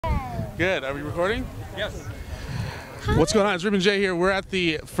Good. Are we recording? Yes. Hi. What's going on? It's Ruben Jay here. We're at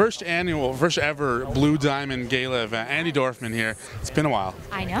the first ever Blue Diamond Gala event. Andi Dorfman here. It's been a while.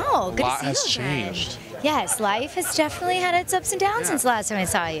 I know. Good a lot to see has you again. changed. Yes, life has definitely had its ups and downs since the last time I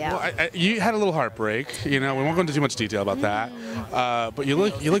saw you. Well, you had a little heartbreak. You know, we won't go into too much detail about that. But you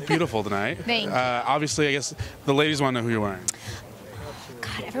look beautiful tonight. Thank you. Obviously, I guess the ladies want to know who you're wearing.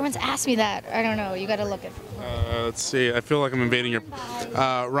 God, everyone's asked me that. I don't know. You got to look at. Let's see. I feel like I'm invading your.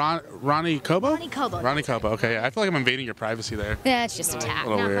 Ronnie Kobo? Ronnie Kobo. Ronnie Kobo. Okay. I feel like I'm invading your privacy there. Yeah, it's just a tap.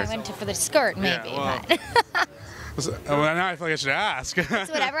 little Now, weird. if I went for the skirt, maybe. Yeah, But well, now I feel like I should ask. it's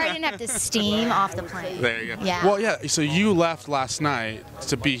whatever. I didn't have to steam off the plane. There you go. Yeah. Well, yeah. So you left last night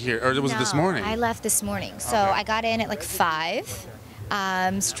to be here, or was it this morning? I left this morning. So Okay. I got in at like 5.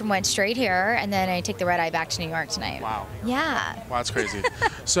 Went straight here, and then I take the red eye back to New York tonight. Wow. Yeah. Wow, that's crazy.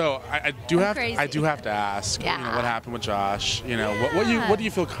 So I do have to ask. Yeah. You know, what happened with Josh? You know, what do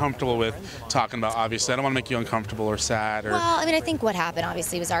you feel comfortable with talking about? Obviously, I don't want to make you uncomfortable or sad. Or Well, I mean, I think what happened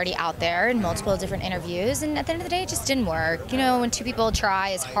obviously was already out there in multiple different interviews, and at the end of the day, it just didn't work. You know, when two people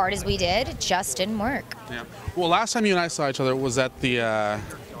try as hard as we did, it just didn't work. Yeah. Well, last time you and I saw each other was at the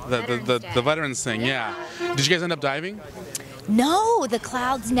Veterans thing. Yeah. Did you guys end up diving? No, the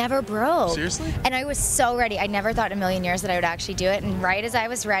clouds never broke. Seriously? And I was so ready. I never thought in a million years that I would actually do it. And right as I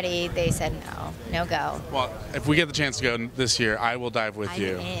was ready, they said no go. Well, if we get the chance to go this year, I will dive with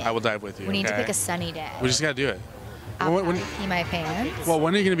you. in. I will dive with you. We need to okay? pick a sunny day. We just gotta do it. I'll When- probably pee my pants. Well,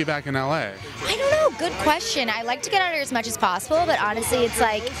 when are you gonna be back in LA? I don't know. Good question. I like to get out here as much as possible, but honestly, it's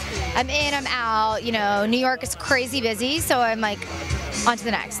like I'm in, I'm out. You know, New York is crazy busy, so I'm like, on to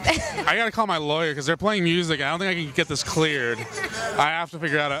the next. I gotta call my lawyer because they're playing music. I don't think I can get this cleared. I have to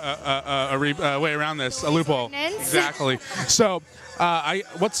figure out a way around this, a loophole. ordinance? Exactly. So,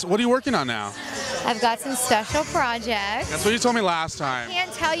 what are you working on now? I've got some special projects. That's what you told me last time. You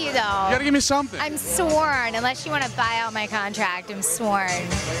Can't tell you though. gotta give me something. I'm sworn. Unless you want to buy out my contract, I'm sworn.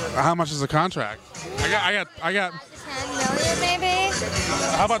 How much is the contract? I got. 10 million maybe?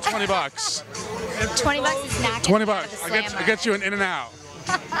 How about $20? $20 is not $20. gonna cover the I slam get you an in and out.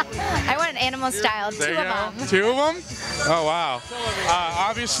 I want an animal style, There two you of go. them. 2 of them? Oh wow.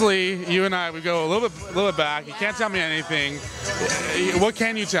 Obviously, you and I we go a little bit back. You can't tell me anything. What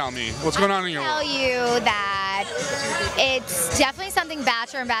can you tell me? What's going on in your I'll world? tell you that it's definitely something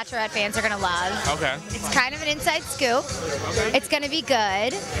Bachelor and Bachelorette fans are gonna love. Okay. It's kind of an inside scoop. It's gonna be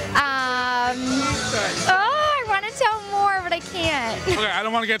good. I want to tell more, but I can't. Okay, I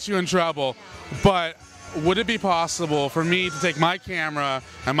don't want to get you in trouble, but would it be possible for me to take my camera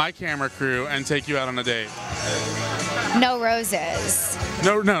and my camera crew and take you out on a date? No roses.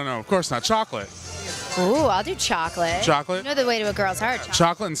 No, of course not. Chocolate. Ooh, I'll do chocolate. Chocolate? You know the way to a girl's heart.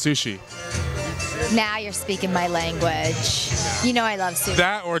 Chocolate and sushi. Now you're speaking my language. You know I love sushi.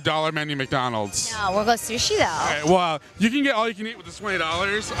 That or dollar menu McDonald's. No, we'll go sushi though. Okay, well, you can get all you can eat with the $20.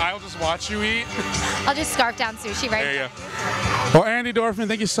 I'll just watch you eat. I'll just scarf down sushi right There you now. go. Well, Andi Dorfman,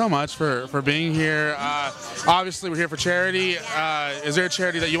 thank you so much for being here. Obviously, we're here for charity. Is there a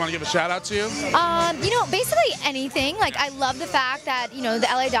charity that you want to give a shout out to? You know, basically anything. Like, I love the fact that, you know, the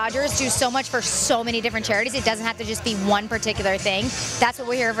LA Dodgers do so much for so many different charities. It doesn't have to just be one particular thing. That's what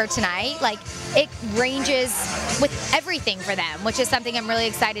we're here for tonight. Like, it ranges with everything for them, which is something I'm really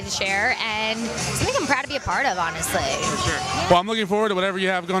excited to share and something I'm proud to be a part of, honestly. For sure. Well, I'm looking forward to whatever you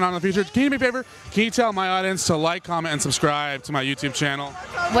have going on in the future. Can you do me a favor? Can you tell my audience to like, comment, and subscribe to my YouTube channel?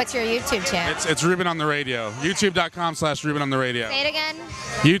 What's your YouTube channel? It's Ruben on the Radio. YouTube.com/Ruben on the Radio. Say it again.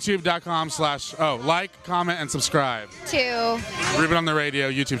 YouTube.com/like, comment, and subscribe. To. Ruben on the Radio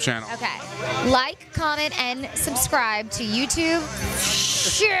YouTube channel. Okay. Like, comment, and subscribe to YouTube.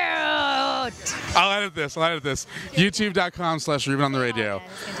 Shoot! I'll edit this. YouTube.com/Ruben on the Radio.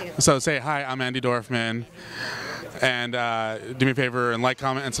 So say hi, I'm Andi Dorfman. And do me a favor and like,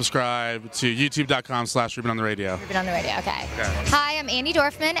 comment, and subscribe to youtube.com/Ruben on the Radio. Ruben on the Radio, okay. Hi, I'm Andi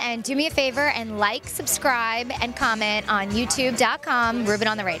Dorfman, and do me a favor and like, subscribe, and comment on youtube.com, Ruben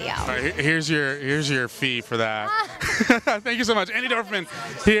on the Radio. All right, here's your fee for that. Thank you so much. Andi Dorfman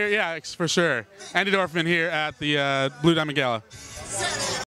here, yeah, for sure. Andi Dorfman here at the Blue Diamond Gala.